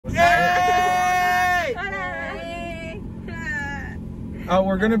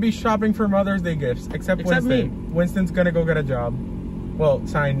we're gonna be shopping for Mother's Day gifts, except Winston. Me. Winston's gonna go get a job. Well,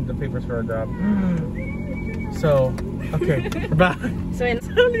 sign the papers for a job. So, okay, bye. Salió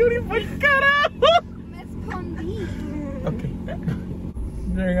ni pa'l carajo. Me escondí. Okay.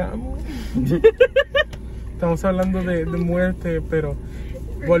 Llegamos. Estamos hablando de muerte, pero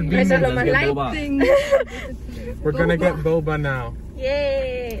volvimos. Eso es lo más lighting. We're gonna get boba now.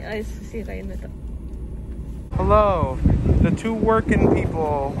 Yay! Ay, sí, cayendo todo. Hello, the two working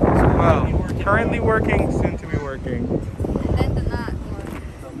people. Well, currently working, soon to be working. And then the not work.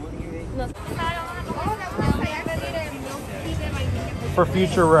 For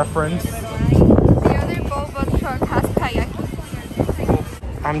future reference. The other boba truck has kayaking.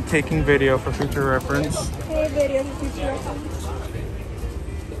 I'm taking video for future reference. Hey, video for future reference.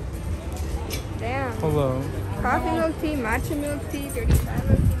 Damn. Hello. Coffee milk tea, matcha milk tea, 35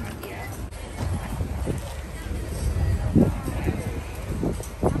 milk tea,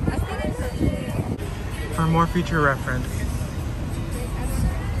 For more future reference.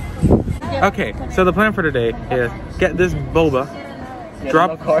 Okay, so the plan for today is get this boba,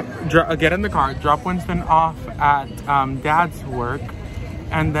 get in the car, drop Winston off at Dad's work,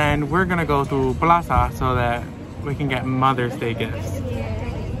 and then we're gonna go to Plaza so that we can get Mother's Day gifts.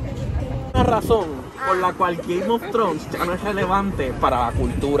 Una razón por la cual Game of Thrones ya no es relevante para la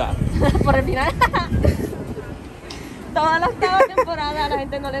cultura. Por el final. Toda la octava temporada a la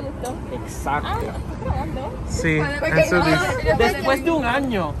gente no le gustó. Exacto. Sí, eso dice. Después de un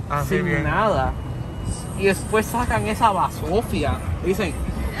año sin nada, y después sacan esa basofia y dicen,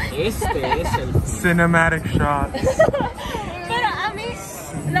 este es el Cinematic shots. Pero a mí,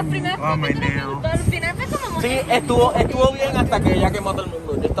 los primeros capítulos me gustó. Al final fue como... Sí, estuvo bien hasta que ella quemó a todo el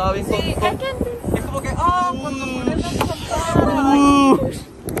mundo. Yo estaba bien Sí, es como que, cuando ponen las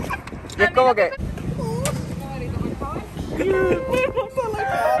y es como que...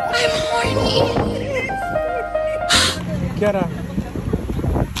 Kiara.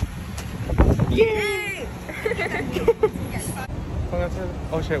 Yeah!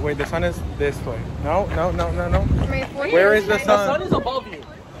 Oh shit, wait, the sun is this way. No. My forehead, Where is the The sun sun? is above you.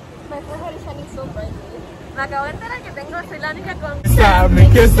 my forehead is shining so brightly. Me acabo de enterar que tengo, soy la única con...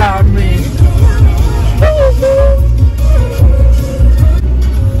 Kiss at me.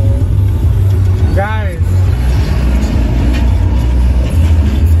 Guys.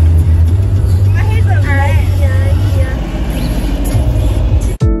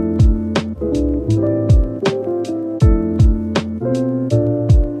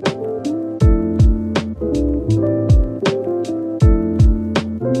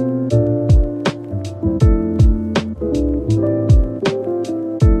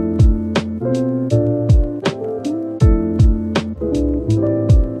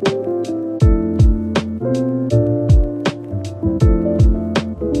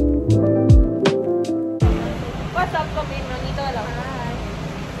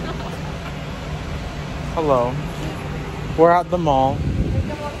 Hello. We're at the mall.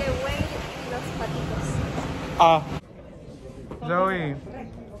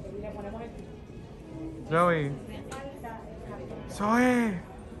 Zoe. Zoe.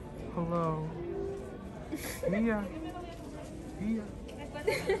 Hello. Mia.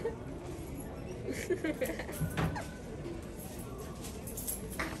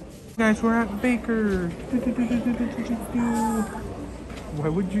 Guys, we're at Baker's. Why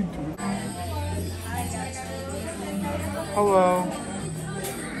would you do that? Hello.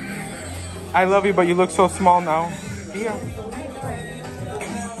 I love you, but you look so small now. Yeah.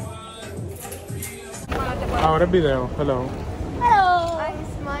 Ahora video. Hello. Hello. I'm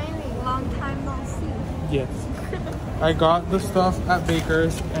smiling. Long time no see. Yes. I got the stuff at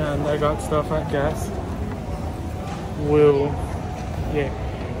Baker's and I got stuff at Guess. Woo. Yeah.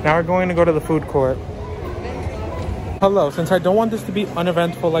 Now we're going to go to the food court. Hello. Since I don't want this to be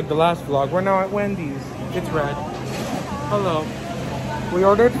uneventful like the last vlog, we're now at Wendy's. It's red. Hello. We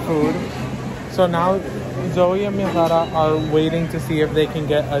ordered food. So now Zoe and Mihara are waiting to see if they can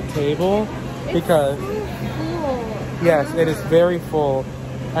get a table because yes, it is very full.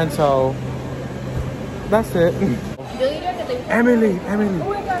 And so that's it. Emily,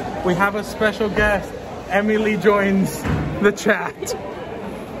 we have a special guest. Emily joins the chat.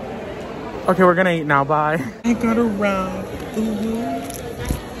 Okay, we're gonna eat now. Bye. I got a wrap.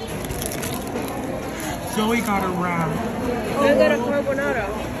 Zoe got a wrap. I got a carbonara.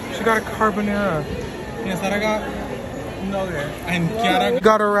 She got a carbonara. Yes, that I got. No, and Kiara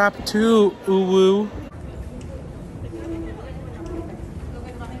got a wrap too. Uwu.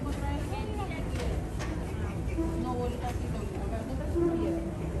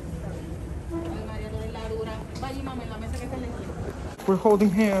 We're holding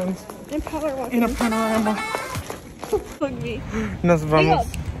hands in a panorama. Fuck me. Nos vamos.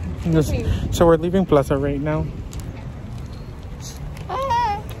 So we're leaving Plaza right now.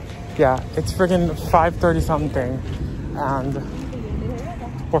 Yeah, it's freaking 5:30 something, and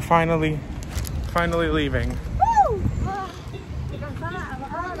we're finally leaving.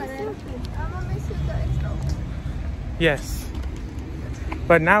 Yes,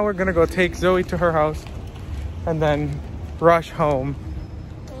 but now we're gonna go take Zoe to her house and then rush home.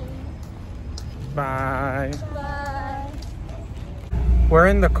 Bye. Bye. We're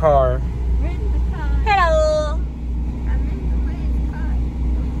in the car. Hello.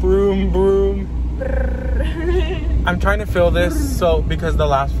 Broom, broom. I'm trying to fill this because the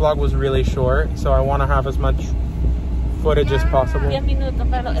last vlog was really short, so I want to have as much footage as possible. 10 minutos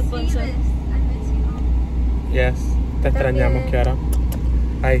para los sponsors. Yes, te extrañamos, Kiara.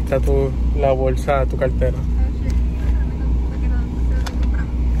 Ahí está la bolsa, tu cartera.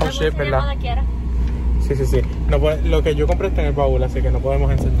 Oh shit, ¿verdad? Sí. No, lo que yo compré está en el baúl, así que no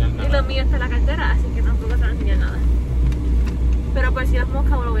podemos enseñar nada. Y lo mío está en la cartera, así que tampoco se va a enseñar nada. Pero por si es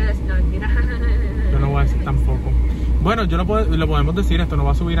mosca, lo voy a decir, no, mentira. Yo no voy a decir tampoco. Bueno, lo podemos decir, esto no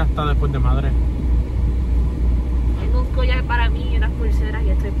va a subir hasta después de madre. Tengo un collar para mí y unas pulseras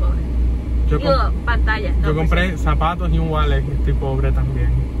y estoy pobre. Digo, pantalla. Yo compré zapatos y un wallet y estoy pobre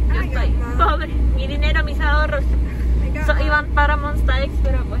también. Yo estoy pobre. Mi dinero, mis ahorros iban para Monster X,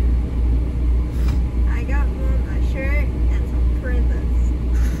 pero pues. I got a shirt and some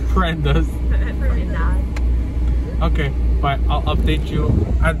prendas. Okay, but I'll update you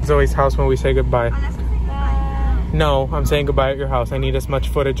at Zoe's house when we say goodbye. No, I'm saying goodbye at your house. I need as much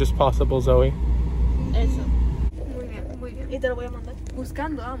footage as possible, Zoe. Eso. Muy bien. Y te lo voy a mandar.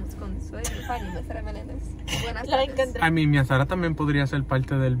 Buscando Amos con Zoe Kiara y Sara Meléndez. Buenas La tardes. encontré. I mean, mi Sara también podría ser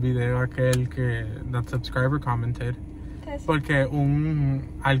parte del video aquel que that subscriber commented. Porque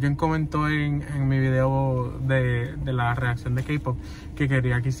alguien comentó en mi video de la reacción de K-pop que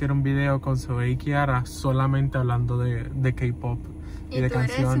quería que hiciera un video con Zoe Kiara solamente hablando de K-pop y de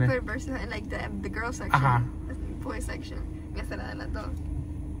canciones. Super versatile, like the girl section. Ajá. The boy section. Me hace la de las dos.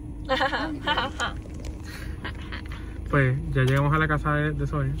 Pues ya llegamos a la casa de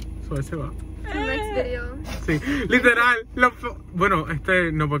Zoe. Zoe se va. The next video. Sí, literal. Bueno,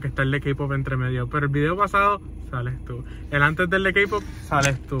 no, porque está el de K-pop entre medio, pero el video pasado sales tú. El antes del de K-pop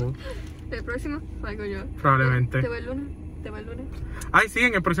sales tú. El próximo salgo yo. Probablemente. ¿Te va el lunes? Ay, sí,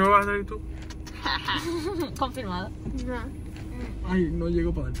 en el próximo vas a salir tú. Confirmado. No. Ay, no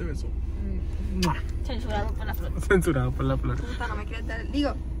llego para darte beso. Censurado por la flor. Censurado por la flor. Puta, no me quieres dar.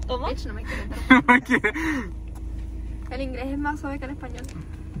 Digo, ¿Cómo? bitch, no me quieres dar. No me quiere. El inglés es más suave que el español.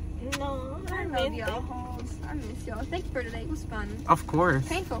 No, I love realmente. y'all. I miss y'all. Thank you for today. It was fun. Of course.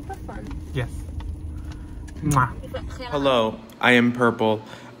 Painful, but fun. Yes. Mwah. Hello, I am Purple.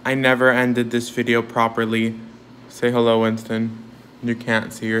 I never ended this video properly. Say hello, Winston. You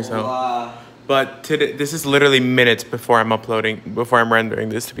can't see yourself. Hola. But today, this is literally minutes before I'm rendering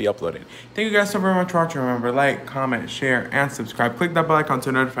this to be uploaded. Thank you guys so very much for watching. Remember, like, comment, share, and subscribe. Click that bell icon to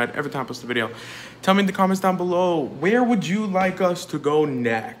be notified every time I post a video. Tell me in the comments down below, where would you like us to go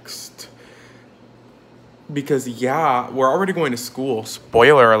next? Because yeah, we're already going to school.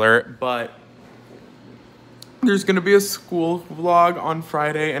 Spoiler alert, but there's gonna be a school vlog on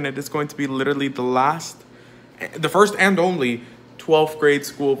Friday, and it is going to be literally the first and only 12th grade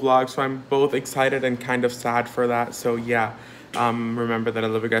school vlog. So I'm both excited and kind of sad for that. So yeah, remember that I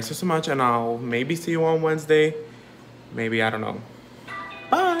love you guys so much, and I'll maybe see you on Wednesday. Maybe, I don't know.